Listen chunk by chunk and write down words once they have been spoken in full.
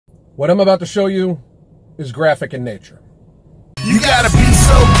What I'm about to show you is graphic in nature. You gotta be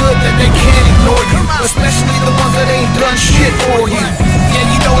so good that they can't ignore you, especially the ones that ain't done shit for you. Yeah,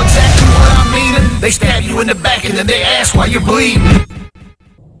 you know exactly what I mean. They stab you in the back and then they ask why you're bleeding.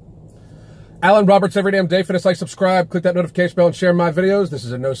 Alan Roberts, every damn day. Fitness, like, subscribe, click that notification bell, and share my videos. This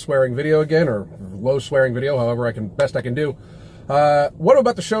is a no swearing video again, or low swearing video, however best I can do. What I'm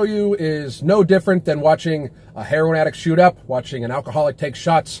about to show you is no different than watching a heroin addict shoot up, watching an alcoholic take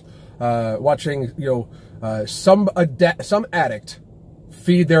shots, watching some addict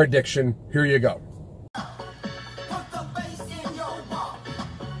feed their addiction. Here you go.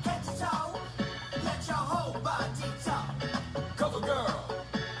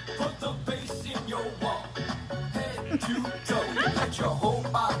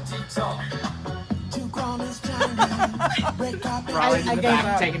 Riley's in the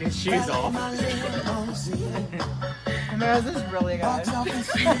back taking his shoes off. This is really good.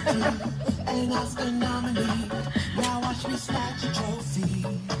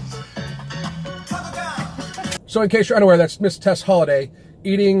 So in case you're unaware, that's Miss Tess Holliday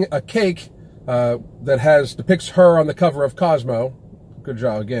eating a cake that depicts her on the cover of Cosmo. Good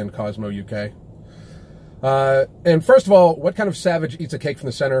job again, Cosmo UK. And first of all, what kind of savage eats a cake from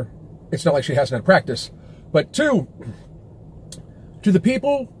the center? It's not like she hasn't had practice. But two, to the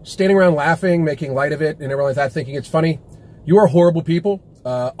people standing around laughing, making light of it, and everything like that, thinking it's funny, you are horrible people.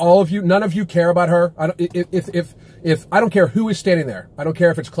 All of you, none of you care about her. I don't care who is standing there. I don't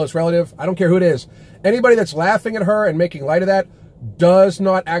care if it's a close relative. I don't care who it is. Anybody that's laughing at her and making light of that does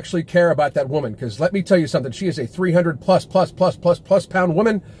not actually care about that woman. Because let me tell you something. She is a 300 plus pound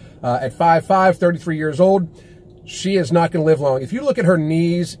woman at 5'5", 33 years old. She is not going to live long. If you look at her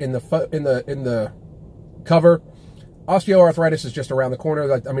knees in the cover, osteoarthritis is just around the corner.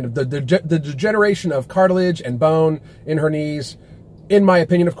 The degeneration of cartilage and bone in her knees, in my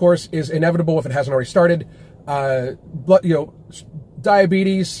opinion, of course, is inevitable if it hasn't already started.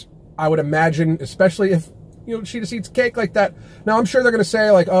 Diabetes, I would imagine, especially if she just eats cake like that. Now, I'm sure they're going to say,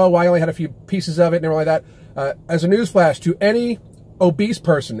 like, oh, well, I only had a few pieces of it and everything like that. As a newsflash, to any obese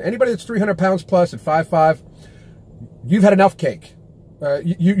person, anybody that's 300 pounds plus at 5'5", you've had enough cake.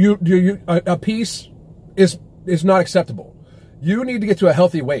 A piece is not acceptable. You need to get to a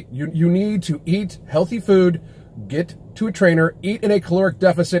healthy weight. You need to eat healthy food, get to a trainer, eat in a caloric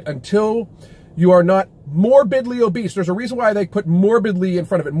deficit until you are not morbidly obese. There's a reason why they put morbidly in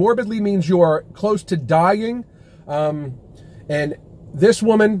front of it. Morbidly means you are close to dying. And this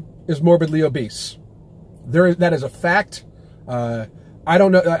woman is morbidly obese. That is a fact. I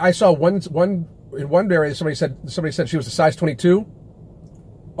don't know. I saw in one area somebody said she was a size 22.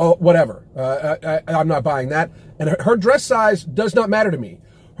 Oh, whatever. I'm not buying that. And her dress size does not matter to me.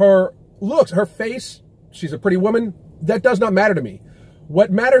 Her looks, her face, she's a pretty woman. That does not matter to me.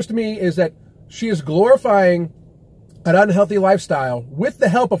 What matters to me is that she is glorifying an unhealthy lifestyle with the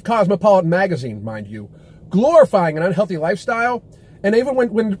help of Cosmopolitan magazine, mind you, glorifying an unhealthy lifestyle. And even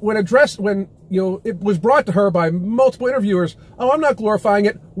when it was brought to her by multiple interviewers, oh, I'm not glorifying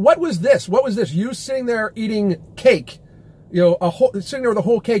it. What was this? What was this? You sitting there eating cake. Sitting there with a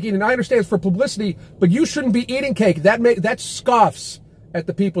whole cake eating. I understand it's for publicity, but you shouldn't be eating cake. That scoffs at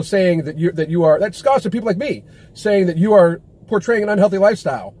the people saying that scoffs at people like me saying that you are portraying an unhealthy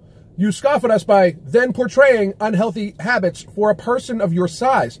lifestyle. You scoff at us by then portraying unhealthy habits for a person of your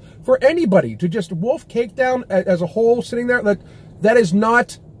size. For anybody to just wolf cake down as a whole sitting there, that is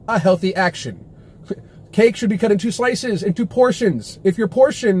not a healthy action. Cake should be cut into slices, into portions. If you're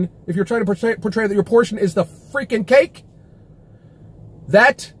trying to portray that your portion is the freaking cake,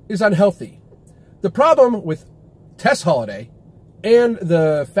 that is unhealthy. The problem with Tess Holliday and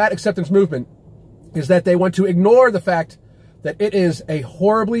the fat acceptance movement is that they want to ignore the fact that it is a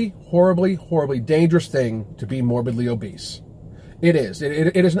horribly, horribly, horribly dangerous thing to be morbidly obese. It is.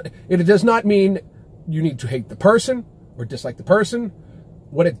 It does not mean you need to hate the person or dislike the person.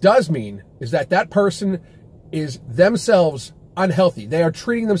 What it does mean is that that person is themselves unhealthy. They are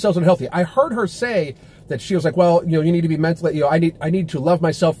treating themselves unhealthy. I heard her say that she was like, well, you need to be mentally, I need to love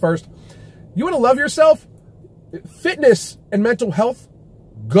myself first. You want to love yourself? Fitness and mental health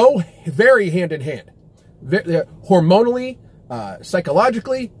go very hand in hand. Hormonally,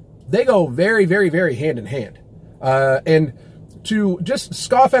 psychologically, they go very, very, very hand in hand. And to just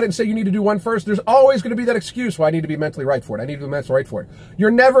scoff at it and say you need to do one first, there's always going to be that excuse, well, I need to be mentally right for it. I need to be mentally right for it.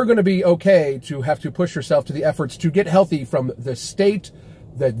 You're never going to be okay to have to push yourself to the efforts to get healthy from the state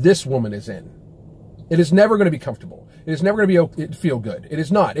that this woman is in. It is never going to be comfortable. It is never going to feel good. It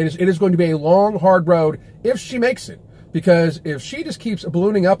is not. It is going to be a long, hard road if she makes it. Because if she just keeps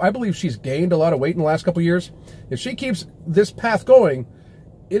ballooning up, I believe she's gained a lot of weight in the last couple of years. If she keeps this path going,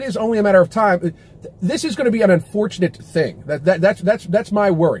 it is only a matter of time. This is going to be an unfortunate thing. That's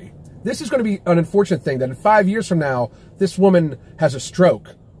my worry. This is going to be an unfortunate thing that in 5 years from now, this woman has a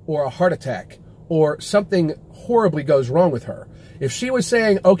stroke or a heart attack or something horribly goes wrong with her. If she was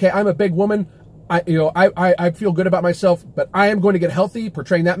saying, okay, I'm a big woman, I feel good about myself, but I am going to get healthy,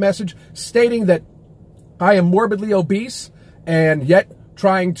 portraying that message, stating that I am morbidly obese and yet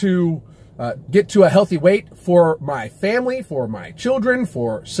trying to get to a healthy weight for my family, for my children,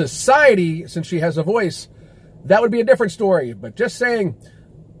 for society, since she has a voice, that would be a different story. But just saying,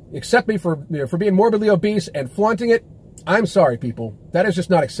 accept me for being morbidly obese and flaunting it, I'm sorry, people. That is just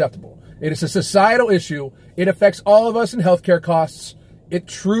not acceptable. It is a societal issue. It affects all of us in healthcare costs. It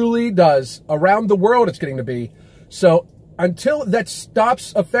truly does. Around the world, it's getting to be. So until that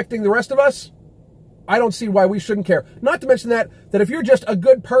stops affecting the rest of us, I don't see why we shouldn't care. Not to mention that if you're just a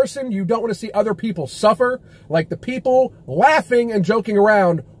good person, you don't want to see other people suffer, like the people laughing and joking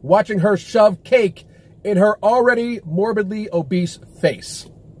around watching her shove cake in her already morbidly obese face.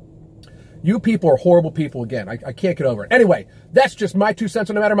 You people are horrible people again. I can't get over it. Anyway, that's just my 2 cents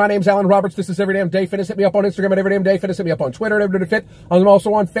on the matter. My name's Alan Roberts. This is Every Damn Day Fitness. Hit me up on Instagram at Every Damn Day Fitness. Hit me up on Twitter at Every Damn Day Fit. I'm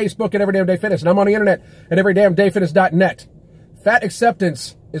also on Facebook at Every Damn Day Fitness. And I'm on the internet at everydamndayfitness.net. Fat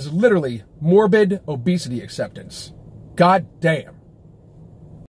acceptance is literally morbid obesity acceptance. God damn.